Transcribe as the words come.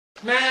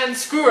Man,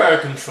 screw air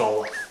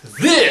control.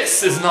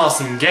 This is an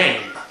awesome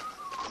game.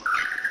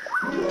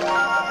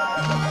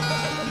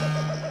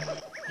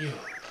 You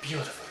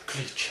beautiful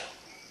creature.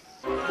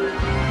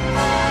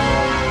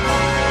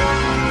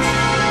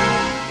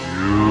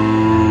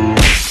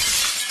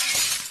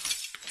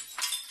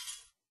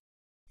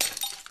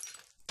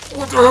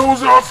 What the hell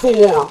was that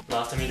for?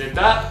 Last time you did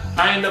that,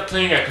 I ended up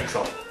playing air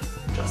control.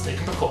 Just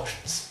taking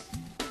precautions.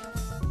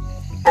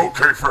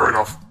 Okay, fair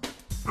enough.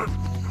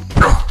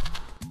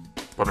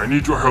 But I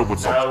need your help with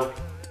something. No.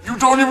 You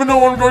don't even know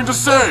what I'm going to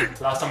say!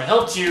 Last time I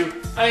helped you,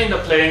 I ended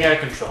up playing air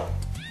control.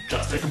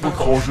 Just taking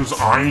precautions.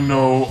 I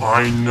know.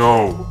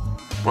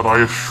 But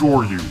I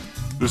assure you,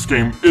 this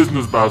game isn't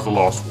as bad as the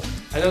last one.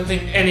 I don't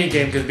think any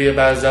game could be as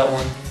bad as that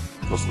one.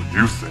 That's what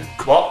you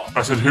think. What?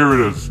 I said here it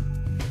is.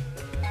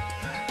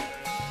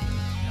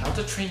 How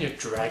to Train Your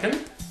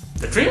Dragon?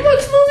 The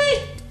DreamWorks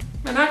movie?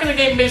 Man, how can a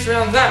game based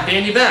around that be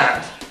any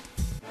bad?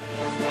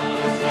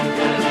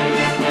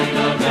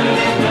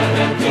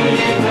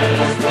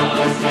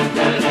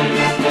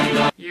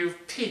 You've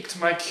piqued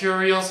my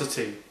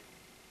curiosity.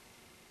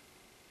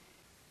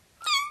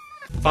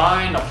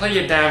 Fine, I'll play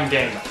your damn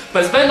game.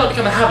 But it's better not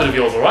become a habit of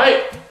yours,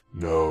 alright?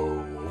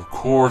 No, of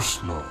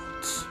course not.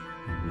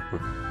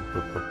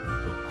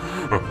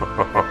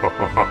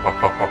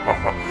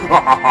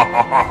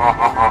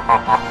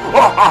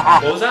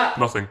 What was that?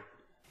 Nothing.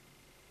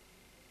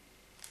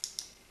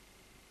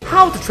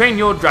 How to Train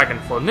Your Dragon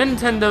for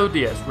Nintendo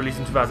DS, released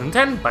in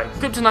 2010 by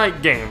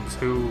Griptonite Games,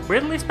 who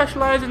weirdly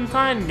specialize in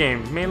tie-in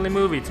games, mainly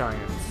movie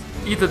tie-ins.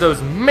 Either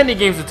those many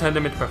games have turned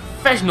them into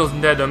professionals in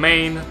their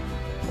domain,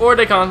 or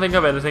they can't think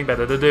of anything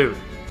better to do.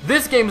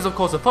 This game is of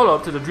course a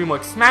follow-up to the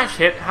DreamWorks smash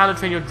hit How to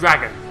Train Your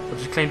Dragon,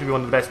 which is claimed to be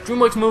one of the best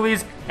DreamWorks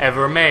movies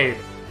ever made.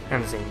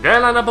 And seeing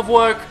their lineup of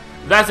work,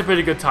 that's a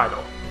pretty good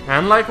title.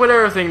 And like with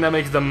everything that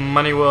makes the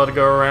money world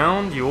go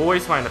around, you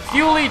always find a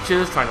few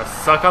leeches trying to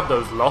suck up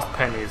those lost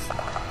pennies.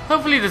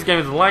 Hopefully this game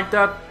isn't like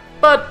that,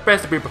 but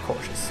best to be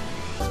precautious.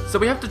 So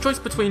we have the choice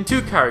between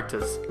two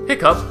characters,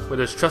 Hiccup, with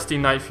his trusty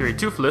Night Fury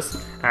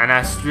Toothless, and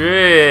Astrid!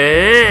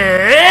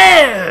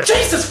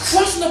 Jesus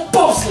Christ in the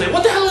bobsleigh,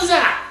 what the hell is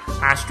that?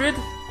 Astrid?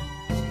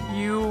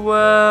 You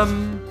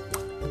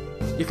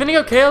feeling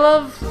okay,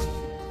 love?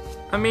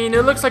 I mean,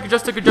 it looks like you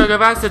just took a jug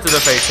of acid to the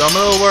face, so I'm a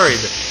little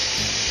worried.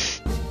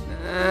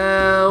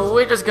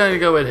 We're just going to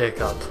go with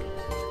Hiccup.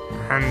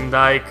 And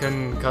I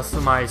can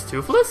customize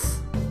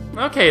Toothless?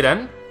 Okay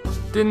then.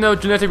 Didn't know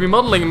genetic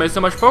remodeling made so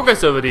much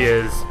progress over the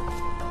years.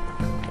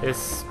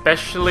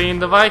 Especially in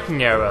the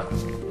Viking era.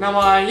 Now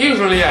I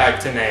usually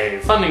act in a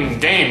fun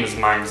and games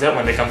mindset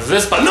when it comes to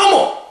this, but no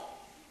more!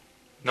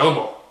 No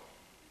more.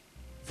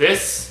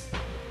 This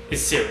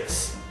is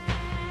serious.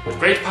 With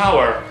great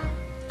power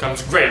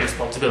comes great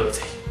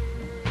responsibility.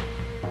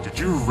 Did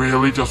you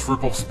really just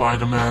rip off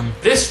Spider-Man?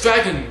 This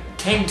dragon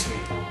came to me,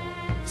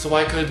 so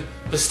I could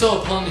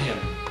bestow upon him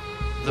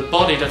the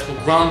body that will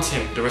grant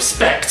him the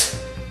respect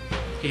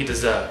he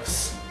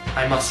deserves.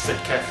 I must tread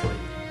carefully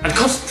and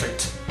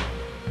concentrate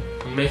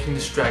on making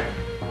this dragon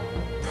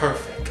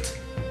perfect,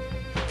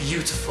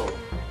 beautiful,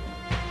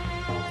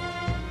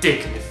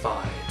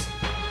 dignified.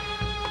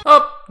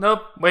 Oh,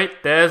 nope,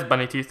 wait, there's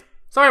bunny teeth.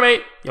 Sorry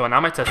mate, you are now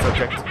my test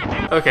subject.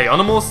 Okay, on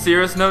a more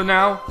serious note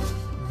now,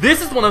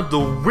 this is one of the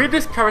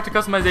weirdest character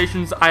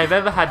customizations I've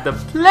ever had the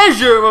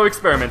pleasure of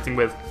experimenting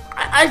with.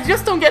 I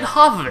just don't get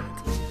half of it.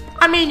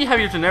 I mean, you have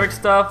your generic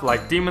stuff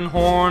like demon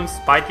horns,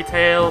 spiky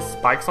tails,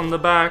 spikes on the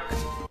back.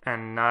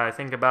 And now I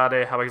think about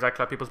it, how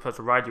exactly are people supposed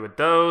to ride you with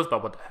those,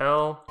 but what the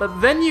hell? But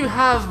then you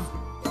have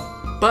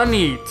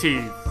bunny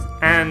teeth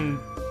and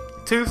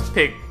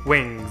toothpick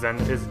wings, and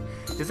is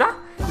that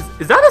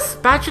a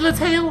spatula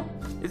tail?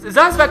 Is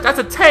that that's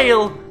a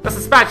tail? That's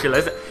a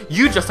spatula.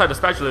 You just tied a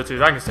spatula to a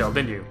dragon's tail,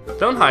 didn't you?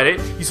 Don't hide it.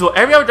 You saw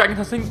every other dragon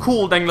have something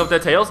cool dangling off their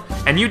tails,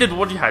 and you did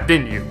what you had,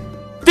 didn't you?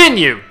 Didn't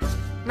you?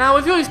 Now,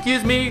 if you'll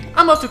excuse me,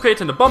 I'm off to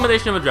create an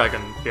abomination of a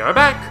dragon. Be right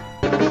back.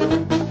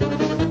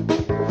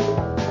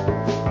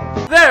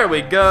 There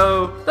we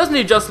go. Doesn't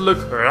he just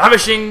look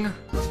ravishing?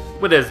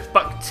 With his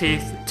buck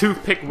teeth,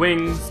 toothpick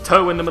wings,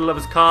 toe in the middle of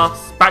his calf,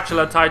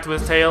 spatula tied to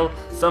his tail,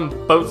 some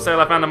boat sail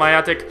I found in my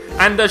attic,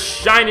 and the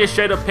shiniest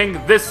shade of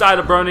pink this side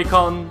of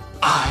BronyCon.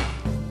 I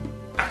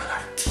am an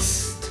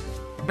artist.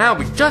 Now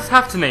we just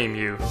have to name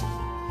you.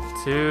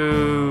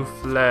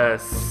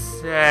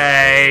 Toothless.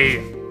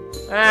 Hey!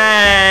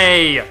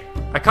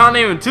 I can't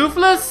name him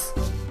Toothless?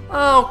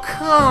 Oh,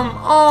 come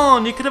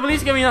on! You could have at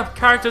least given me enough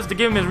characters to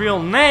give him his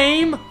real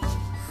name.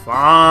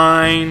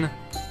 Fine.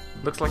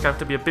 Looks like I have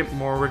to be a bit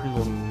more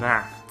original than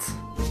that.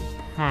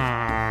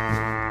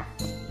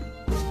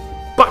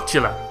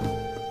 Buctula.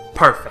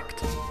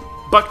 Perfect.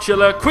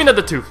 Buctula, Queen of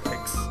the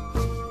Toothpicks.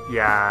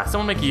 Yeah,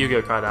 someone make a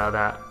Yu-Gi-Oh card out of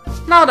that.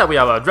 Now that we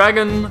have our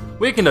dragon,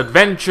 we can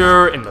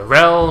adventure in the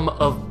realm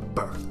of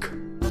Burke.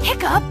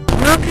 Hiccup!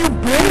 Where have you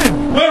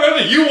been?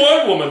 Wherever you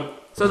are, woman!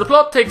 So the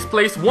plot takes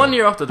place 1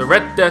 year after the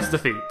Red Death's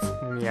defeat.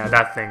 Yeah,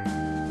 that thing.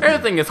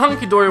 Everything is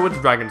hunky-dory with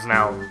the dragons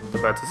now. The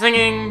birds are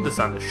singing, the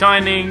sun is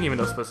shining, even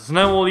though it's supposed to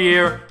snow all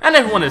year, and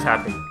everyone is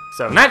happy.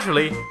 So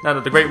naturally, now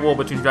that the Great War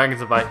between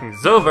dragons and Vikings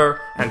is over,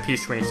 and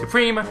peace reigns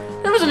supreme,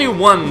 there is only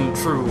one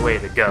true way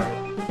to go.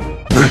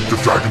 Make the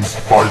dragons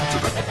fight to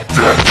the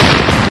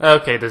death!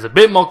 Okay, there's a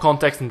bit more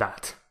context than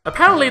that.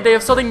 Apparently they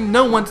have suddenly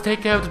no one to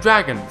take care of the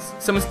dragons.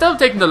 So instead of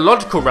taking the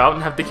logical route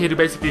and have the kid who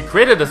basically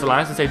created this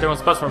alliance and save their own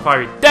spots from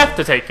fiery death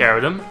to take care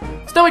of them,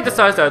 Stoic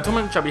decides that a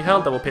tournament shall be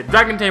held that will pit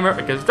Dragon Tamer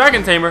against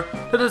Dragon Tamer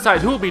to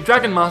decide who will be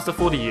Dragon Master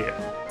for the year.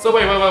 So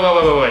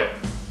wait.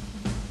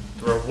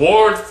 The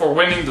reward for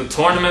winning the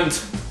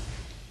tournament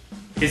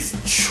is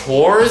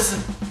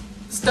chores?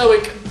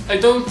 Stoic, I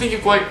don't think you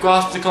quite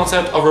grasped the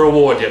concept of a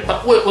reward yet,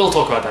 but we'll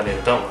talk about that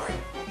later, don't worry.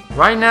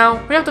 Right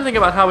now, we have to think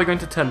about how we're going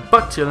to turn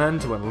Buckchilla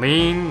into a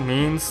lean,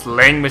 mean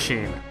slaying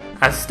machine,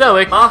 as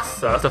Stoic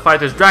asks us to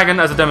fight his dragon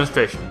as a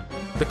demonstration.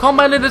 The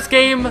combat in this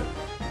game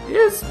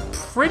is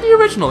pretty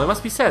original, it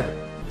must be said.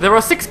 There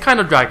are 6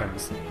 kind of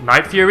dragons: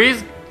 Night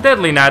Furies,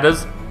 Deadly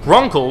Nadders,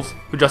 Gronkles,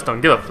 who just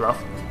don't give a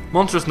fluff,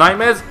 Monstrous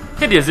Nightmares,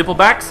 Hideous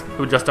Zipplebacks,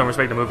 who just don't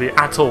respect the movie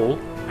at all,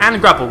 and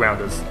Grapple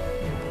Grounders.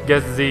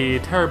 Guess the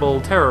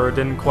terrible terror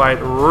didn't quite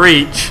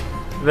reach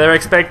their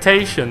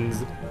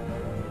expectations.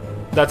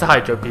 That's a high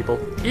joke, people.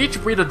 Each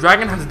breed of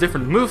dragon has a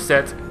different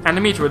moveset and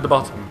a meter at the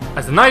bottom.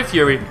 As the Night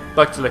Fury,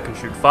 Buckchilla can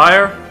shoot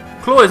fire,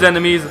 claw his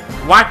enemies,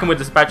 whack them with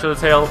the spatula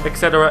tail,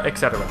 etc,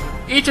 etc.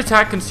 Each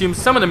attack consumes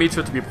some of the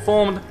meter to be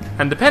performed,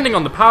 and depending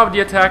on the power of the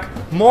attack,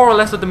 more or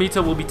less of the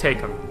meter will be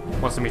taken.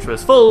 Once the meter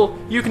is full,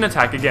 you can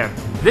attack again.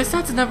 This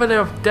adds another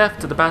layer of depth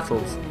to the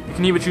battles. You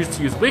can either choose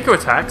to use weaker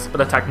attacks,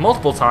 but attack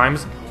multiple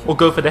times, or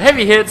go for the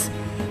heavy hits,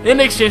 in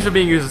exchange for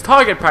being used as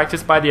target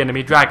practice by the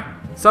enemy dragon.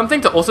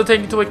 Something to also take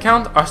into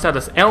account are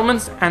status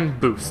ailments and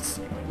boosts.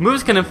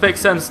 Moves can inflict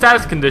certain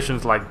status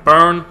conditions like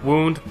burn,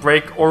 wound,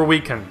 break, or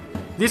weaken.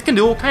 These can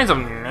do all kinds of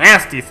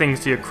nasty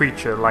things to your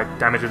creature, like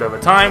damage it over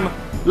time,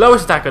 lower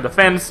attack or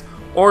defense,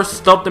 or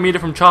stop the meter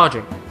from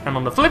charging. And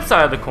on the flip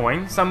side of the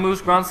coin, some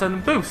moves grant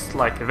certain boosts,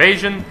 like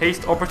evasion,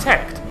 haste, or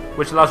protect,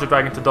 which allows your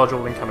dragon to dodge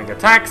all incoming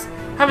attacks,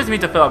 have his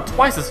meter fill up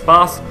twice as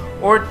fast,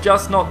 or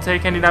just not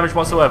take any damage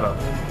whatsoever.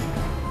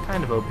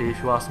 Kind of OP if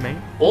you ask me.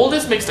 All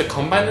this makes the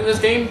combat in this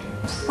game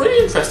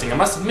pretty interesting, I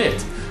must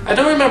admit. I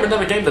don't remember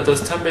another game that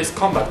does turn-based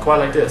combat quite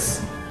like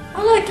this.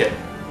 I like it.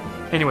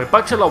 Anyway,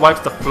 Buckchilla wipes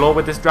the floor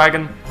with this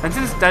dragon, and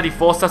since Daddy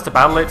forced us to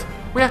battle it,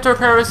 we have to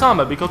repair his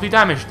armor because we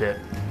damaged it.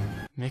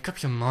 Make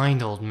up your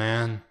mind, old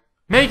man.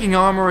 Making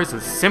armor is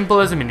as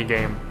simple as a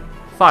minigame.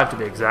 5 to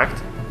be exact.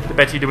 The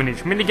better you do in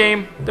each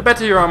minigame, the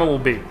better your armor will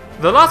be.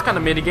 The last kind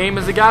of minigame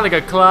is the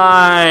Galaga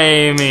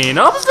climbing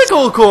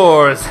obstacle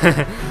course,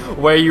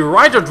 where you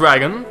ride your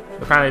dragon,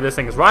 apparently this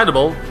thing is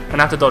rideable,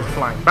 and have to dodge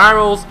flying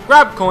barrels,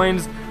 grab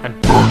coins,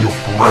 and burn your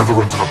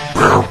brethren to the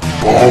bare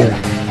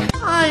bone!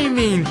 I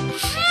mean,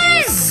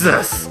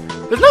 Jesus!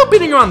 There's no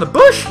beating around the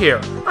bush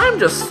here. I'm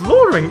just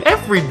slaughtering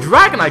every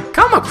dragon I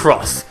come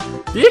across.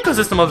 The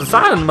ecosystem of this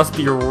island must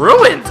be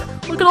ruined.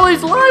 Look at all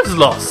these lives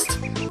lost.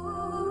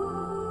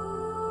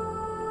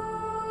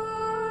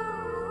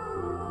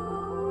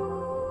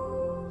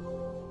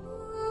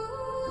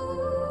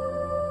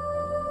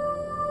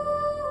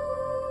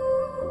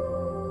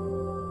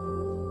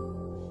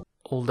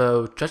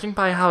 Although, judging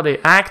by how they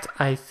act,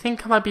 I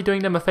think I might be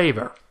doing them a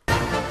favor.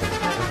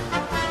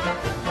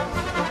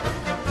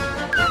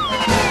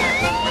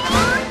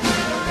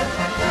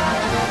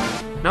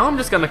 Now I'm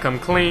just gonna come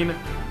clean.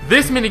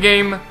 This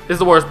minigame is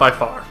the worst by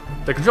far.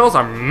 The controls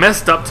are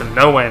messed up to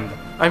no end.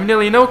 I have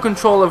nearly no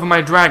control over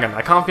my dragon.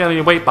 I can't feel any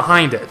weight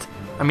behind it.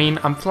 I mean,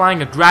 I'm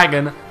flying a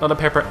dragon, not a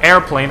paper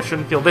airplane. It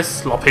shouldn't feel this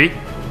sloppy.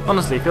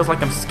 Honestly, it feels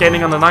like I'm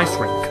skating on an ice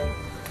rink.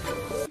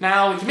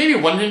 Now, you may be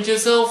wondering to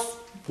yourself,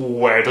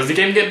 where does the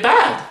game get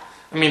bad?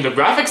 I mean, the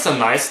graphics are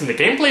nice and the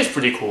gameplay is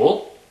pretty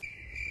cool.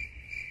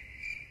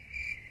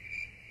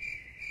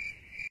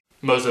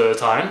 Most of the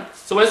time.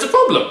 So where's the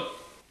problem?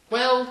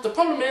 Well, the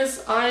problem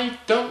is I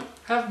don't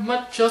have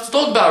much else to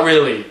talk about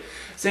really,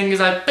 seeing as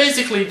I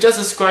basically just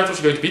described what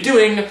you're going to be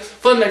doing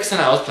for the next 10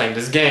 hours playing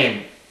this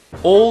game.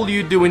 All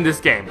you do in this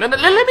game, let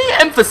me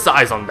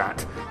emphasize on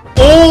that.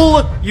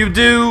 All you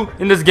do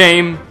in this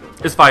game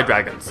is fight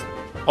dragons.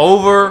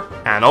 Over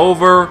and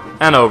over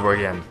and over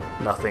again.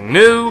 Nothing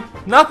new,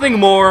 nothing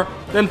more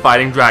than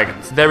fighting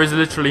dragons. There is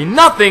literally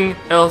nothing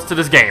else to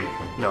this game.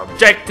 No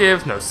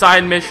objectives, no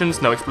side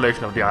missions, no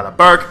exploration of the Isle of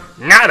Berk,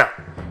 nada!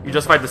 You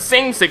just fight the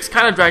same 6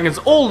 kind of dragons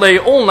all day,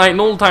 all night,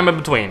 and all the time in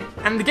between.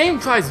 And the game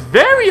tries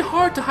very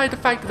hard to hide the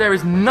fact that there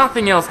is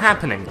nothing else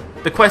happening.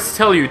 The quests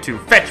tell you to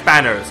fetch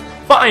banners,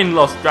 find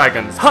lost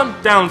dragons,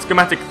 hunt down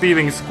schematic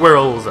thieving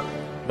squirrels.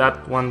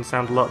 That one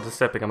sounds a lot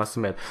deceptive, I must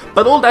admit.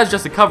 But all that's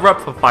just a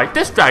cover-up for fight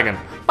this dragon,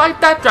 fight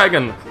that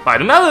dragon,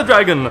 fight another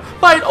dragon,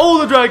 fight all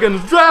the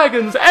dragons,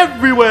 dragons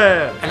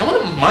everywhere! And I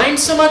wouldn't mind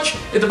so much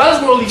if the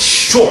battles were only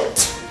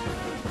short.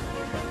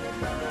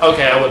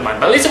 Okay, I wouldn't mind,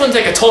 but at least it wouldn't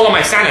take a toll on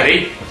my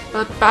sanity.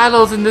 But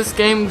battles in this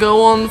game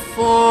go on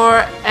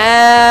forever.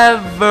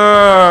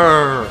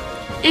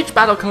 Each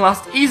battle can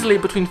last easily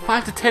between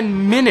 5 to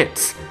 10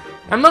 minutes.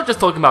 I'm not just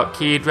talking about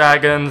key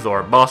dragons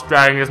or boss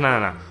dragons,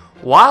 no.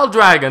 wild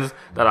dragons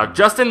that are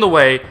just in the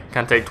way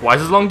can take twice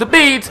as long to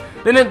beat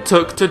than it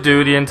took to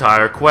do the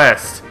entire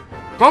quest.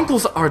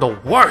 Grunkles are the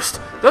worst.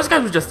 Those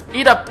guys would just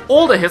eat up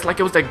all the hits like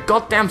it was their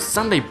goddamn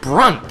Sunday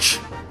brunch.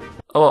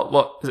 Oh,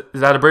 what?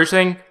 Is that a British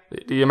thing?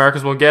 The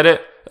Americans won't get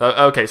it?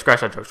 Okay,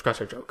 scratch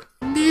that joke.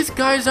 These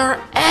guys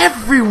are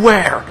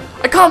everywhere!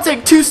 I can't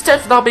take 2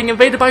 steps without being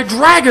invaded by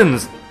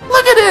dragons!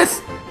 Look at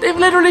this! They've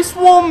literally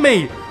swarmed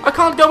me! I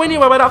can't go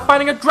anywhere without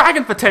fighting a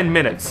dragon for 10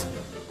 minutes!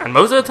 And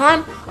most of the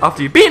time,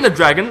 after you've beaten a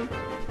dragon,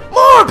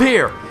 more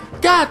appear!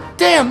 God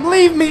damn,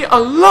 leave me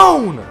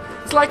alone!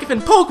 It's like if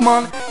in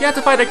Pokemon, you had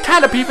to fight a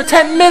Caterpie for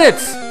 10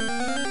 minutes!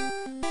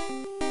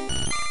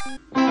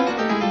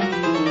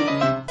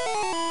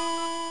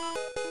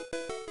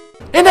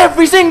 In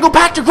every single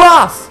patch of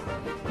grass!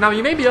 Now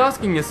you may be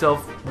asking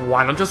yourself,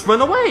 why not just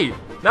run away?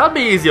 That'd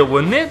be easier,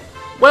 wouldn't it?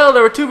 Well,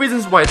 there are 2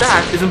 reasons why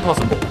that is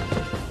impossible.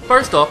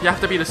 First off, you have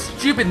to beat a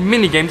stupid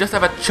minigame just to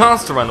have a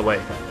chance to run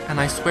away. And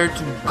I swear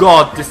to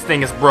God, this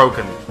thing is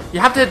broken. You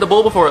have to hit the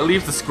ball before it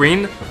leaves the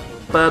screen,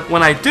 but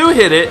when I do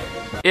hit it,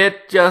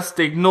 it just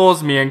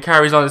ignores me and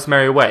carries on its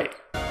merry way.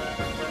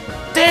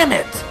 Damn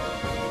it!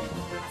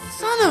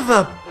 Son of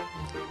a...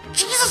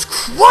 Jesus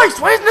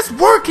Christ, why isn't this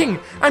working?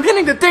 I'm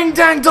hitting the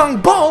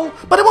ding-dang-dong ball,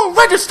 but it won't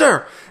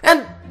register!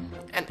 And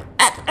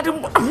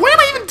why am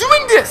I even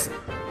doing this?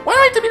 Why do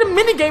I have to beat a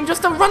minigame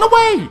just to run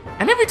away?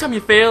 And every time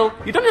you fail,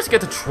 you don't just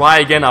get to try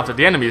again after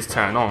the enemy's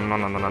turn. Oh,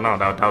 no,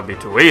 that would be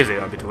too easy,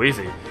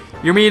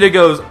 Your meter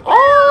goes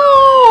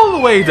all the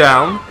way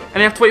down, and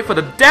you have to wait for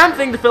the damn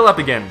thing to fill up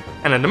again.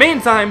 And in the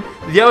meantime,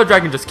 the other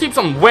dragon just keeps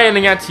on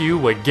wailing at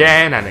you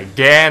again and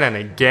again and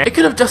again. It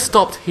could have just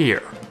stopped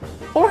here.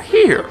 Or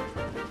here.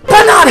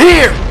 But not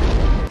here!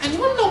 And you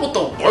wanna know what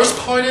the worst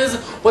part is?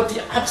 What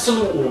the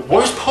absolute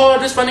worst part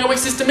of this running away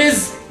system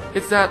is?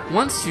 It's that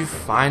once you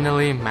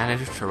finally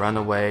manage to run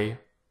away,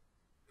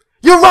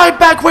 you're right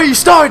back where you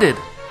started!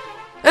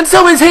 And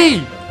so is he!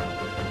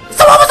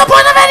 So what was the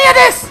point of any of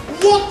this?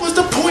 What was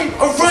the point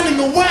of running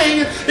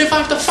away if I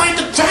have to fight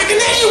the dragon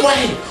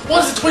anyway?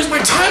 What is it, to waste my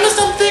time or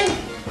something?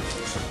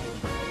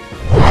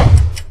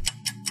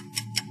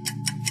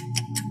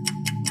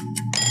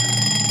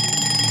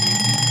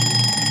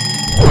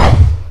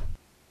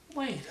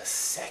 Wait a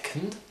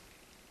second.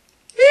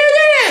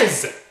 It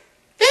is!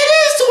 It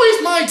is to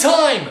waste my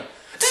time!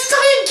 This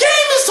entire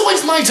game is to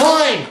waste my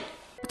time!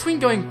 Between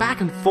going back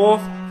and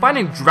forth,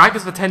 fighting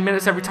dragons for 10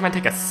 minutes every time I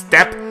take a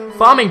step,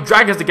 farming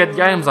dragons to get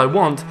the items I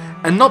want,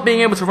 and not being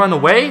able to run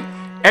away,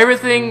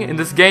 everything in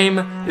this game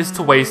is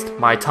to waste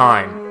my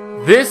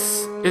time.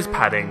 This is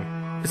padding.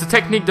 It's a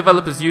technique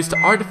developers use to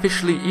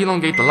artificially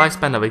elongate the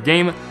lifespan of a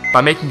game by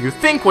making you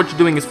think what you're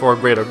doing is for a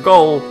greater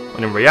goal,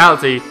 when in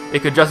reality,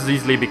 it could just as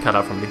easily be cut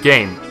out from the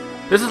game.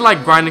 This is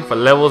like grinding for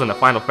levels in a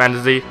Final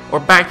Fantasy, or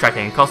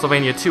backtracking in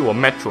Castlevania 2 or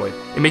Metroid.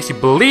 It makes you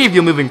believe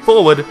you're moving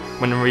forward,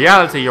 when in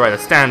reality you're at a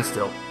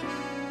standstill.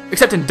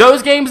 Except in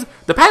those games,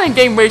 the padding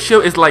game ratio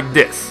is like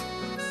this.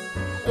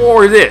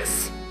 Or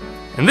this.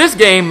 In this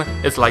game,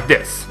 it's like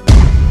this.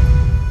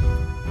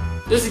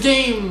 This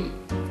game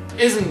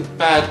isn't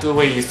bad the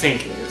way you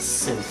think it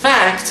is. In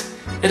fact,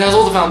 it has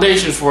all the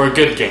foundations for a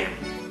good game.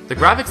 The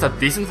graphics are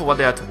decent for what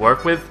they had to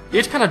work with,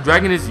 each kind of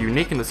dragon is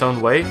unique in its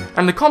own way,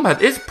 and the combat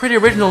is pretty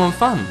original and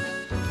fun.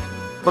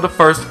 For the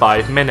first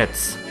 5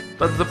 minutes.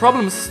 But the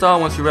problems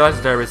start once you realize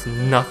there is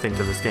nothing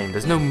to this game,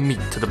 there's no meat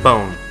to the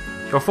bone.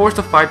 You're forced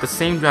to fight the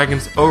same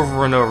dragons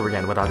over and over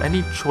again without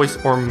any choice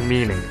or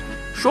meaning.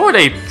 Sure,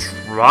 they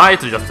try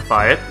to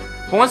justify it,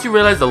 but once you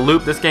realize the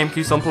loop this game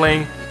keeps on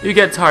playing, you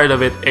get tired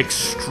of it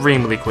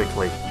extremely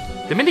quickly.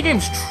 The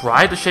minigames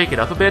try to shake it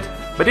up a bit,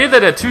 but either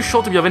they're too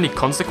short to be of any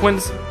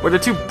consequence, or they're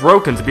too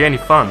broken to be any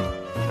fun.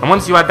 And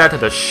once you add that to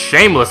the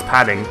shameless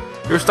padding,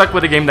 you're stuck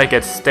with a game that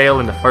gets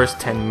stale in the first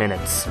 10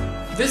 minutes.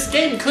 This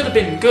game could have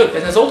been good,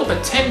 it has all the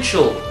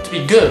potential to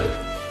be good.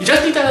 You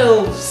just need that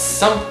little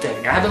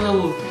something, add a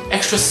little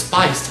extra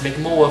spice to make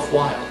it more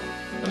worthwhile.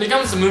 When it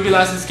comes to movie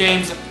license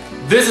games,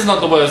 this is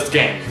not the worst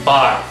game,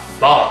 by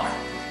far.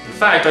 In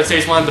fact, I'd say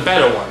it's one of the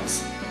better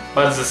ones.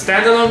 But as a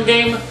standalone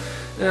game,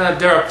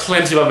 there are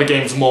plenty of other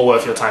games more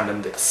worth your time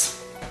than this.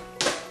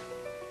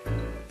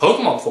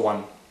 Pokemon for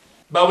one.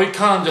 But we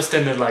can't just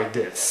end it like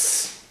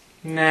this.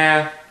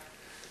 Nah.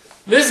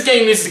 This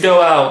game needs to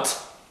go out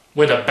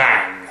with a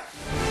bang.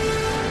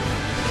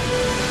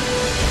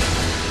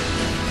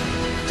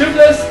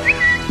 Toothless!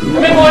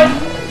 Come here, boy!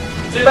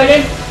 See that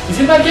game? You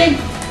see that game?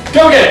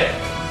 Go get it!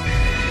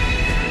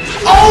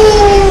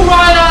 Oh!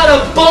 Right out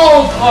of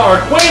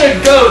ballpark! Way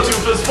to go,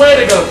 Toothless!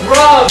 Way to go!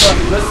 Bravo,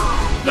 Toothless!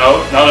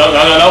 No,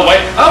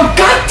 wait! Oh,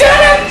 god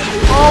damn it!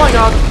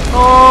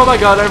 Oh my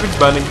god, everything's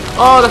burning.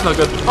 Oh, that's not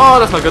good. Oh,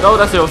 that's not good. Oh,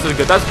 that's also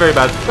good. That's very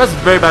bad. That's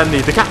very bad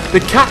indeed. The cat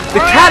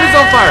is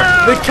on fire!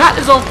 The cat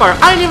is on fire!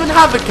 I don't even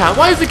have a cat!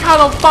 Why is the cat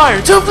on fire?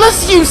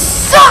 Toothless, you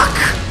suck!